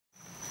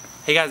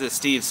Hey guys, it's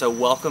Steve. So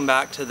welcome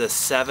back to the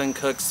 7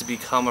 Cooks to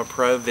Become a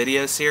Pro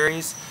video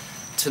series.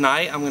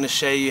 Tonight I'm going to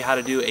show you how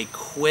to do a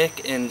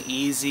quick and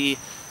easy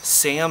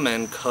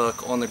salmon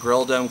cook on the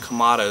Grill Dome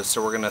Kamados.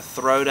 So we're going to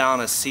throw down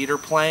a cedar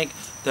plank,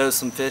 throw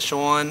some fish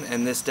on,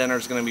 and this dinner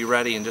is going to be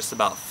ready in just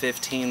about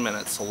 15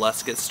 minutes. So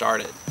let's get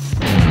started.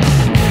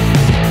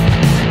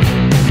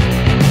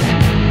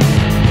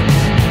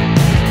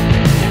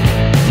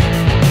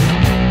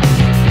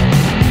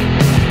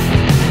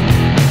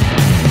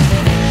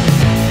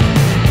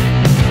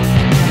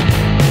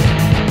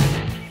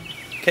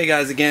 Okay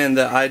guys, again,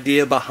 the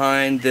idea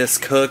behind this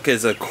cook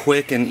is a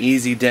quick and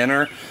easy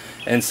dinner,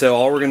 and so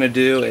all we're going to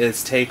do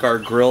is take our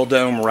Grill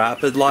Dome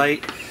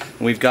Rapid-Lite.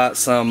 We've got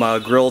some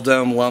Grill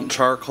Dome lump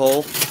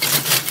charcoal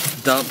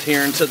dumped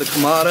here into the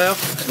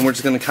Kamado, and we're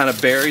just going to kind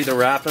of bury the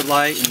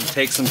Rapid-Lite and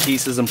take some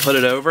pieces and put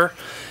it over,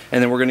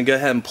 and then we're going to go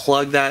ahead and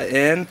plug that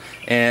in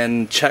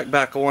and check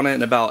back on it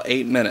in about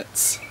 8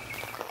 minutes.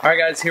 Alright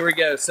guys, here we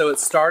go. So it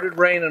started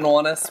raining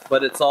on us,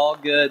 but it's all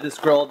good. This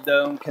Grill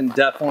Dome can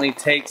definitely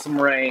take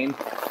some rain.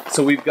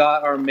 So we've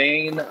got our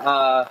main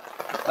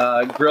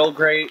grill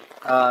grate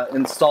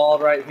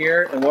installed right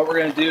here, and what we're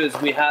going to do is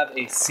we have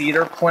a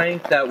cedar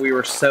plank that we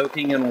were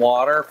soaking in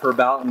water for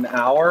about an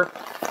hour.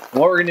 And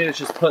what we're going to do is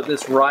just put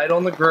this right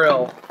on the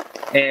grill,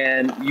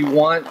 and you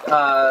want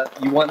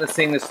this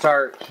thing to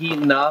start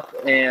heating up,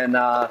 and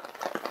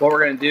what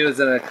we're going to do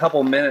is in a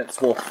couple minutes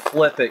we'll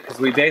flip it, because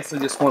we basically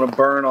just want to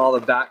burn all the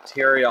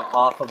bacteria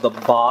off of the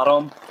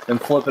bottom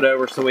and flip it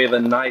over so we have a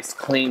nice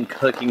clean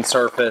cooking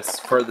surface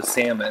for the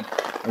salmon.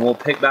 And we'll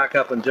pick back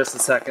up in just a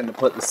second to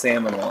put the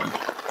salmon on.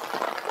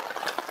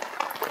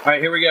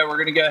 Alright, here we go. We're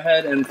going to go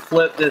ahead and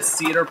flip this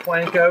cedar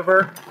plank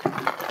over.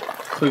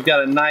 So we've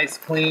got a nice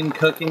clean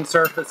cooking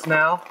surface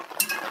now.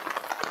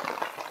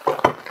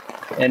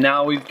 And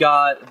now we've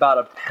got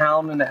about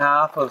 1.5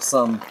 pounds of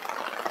some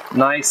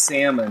nice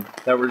salmon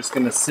that we're just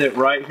going to sit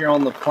right here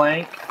on the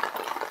plank.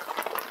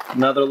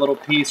 Another little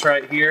piece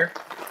right here.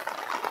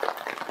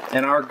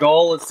 And our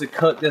goal is to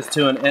cook this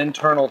to an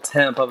internal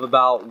temp of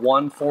about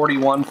 140,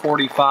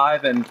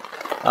 145, and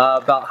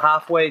about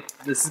halfway,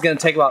 this is going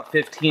to take about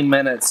 15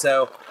 minutes.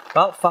 So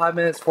about 5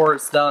 minutes before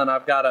it's done,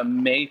 I've got a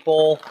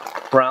maple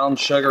brown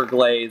sugar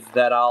glaze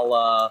that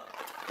I'll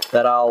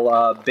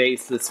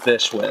base this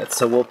fish with.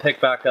 So we'll pick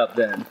back up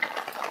then.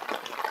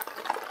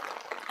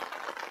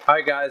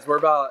 Alright guys, we're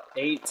about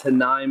 8 to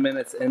 9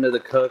 minutes into the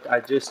cook.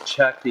 I just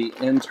checked the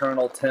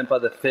internal temp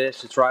of the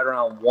fish. It's right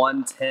around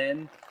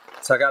 110.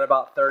 So I got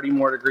about 30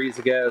 more degrees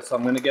to go. So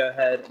I'm going to go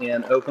ahead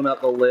and open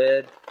up the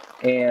lid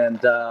and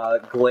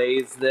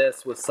glaze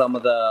this with some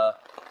of the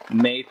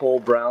maple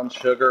brown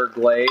sugar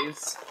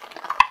glaze.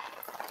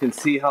 You can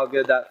see how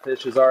good that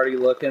fish is already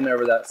looking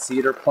over that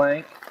cedar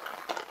plank.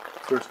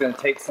 So we're just going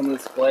to take some of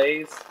this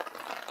glaze.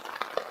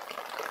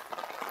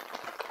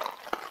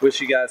 Wish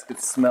you guys could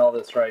smell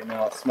this right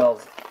now. It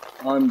smells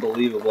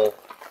unbelievable.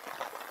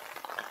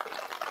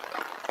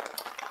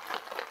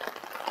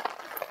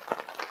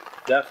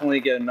 Definitely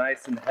get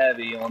nice and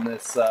heavy on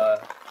this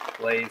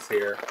glaze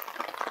here.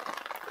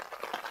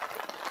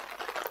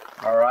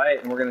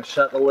 Alright, and we're going to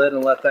shut the lid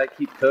and let that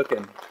keep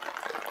cooking.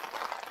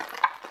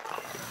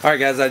 Alright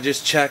guys, I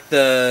just checked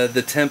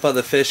the temp of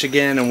the fish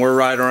again, and we're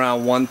right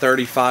around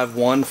 135,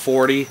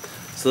 140.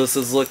 So this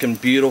is looking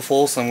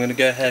beautiful. So I'm going to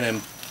go ahead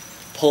and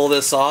pull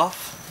this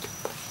off.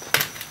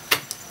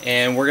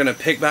 And we're going to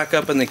pick back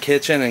up in the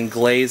kitchen and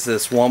glaze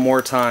this one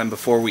more time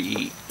before we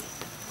eat.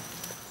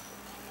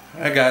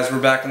 Alright guys,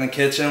 we're back in the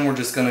kitchen. We're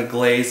just going to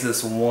glaze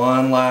this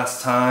one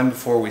last time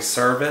before we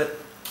serve it.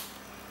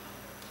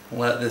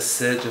 Let this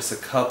sit just a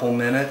couple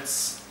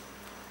minutes.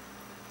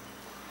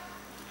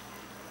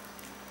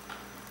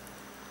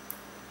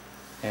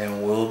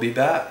 And we'll be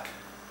back.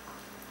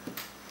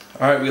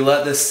 Alright, we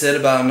let this sit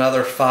about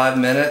another 5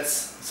 minutes.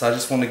 So I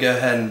just want to go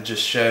ahead and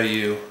just show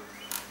you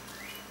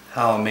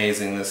how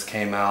amazing this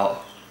came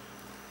out.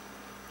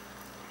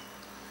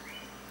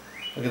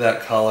 Look at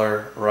that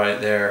color right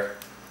there.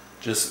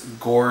 Just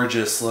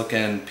gorgeous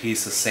looking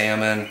piece of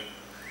salmon.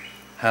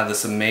 Have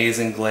this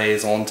amazing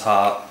glaze on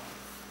top.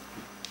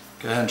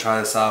 Go ahead and try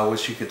this out. I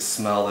wish you could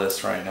smell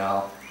this right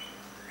now.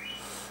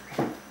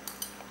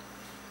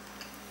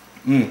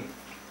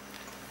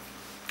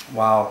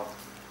 Wow.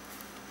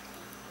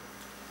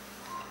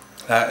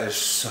 That is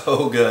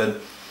so good.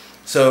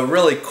 So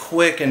really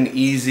quick and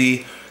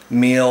easy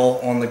meal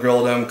on the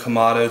Grill Dome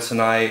Kamado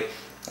tonight.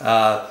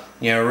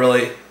 You know,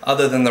 really,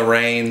 other than the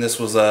rain, this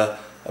was a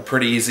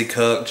pretty easy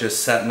cook.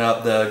 Just setting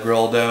up the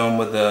Grill Dome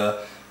with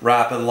the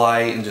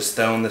Rapid-Lite and just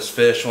throwing this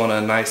fish on a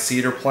nice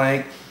cedar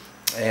plank.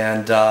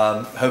 And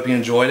hope you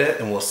enjoyed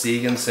it, and we'll see you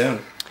again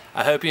soon.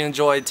 I hope you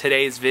enjoyed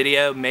today's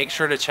video. Make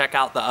sure to check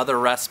out the other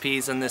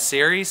recipes in this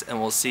series,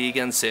 and we'll see you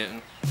again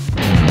soon.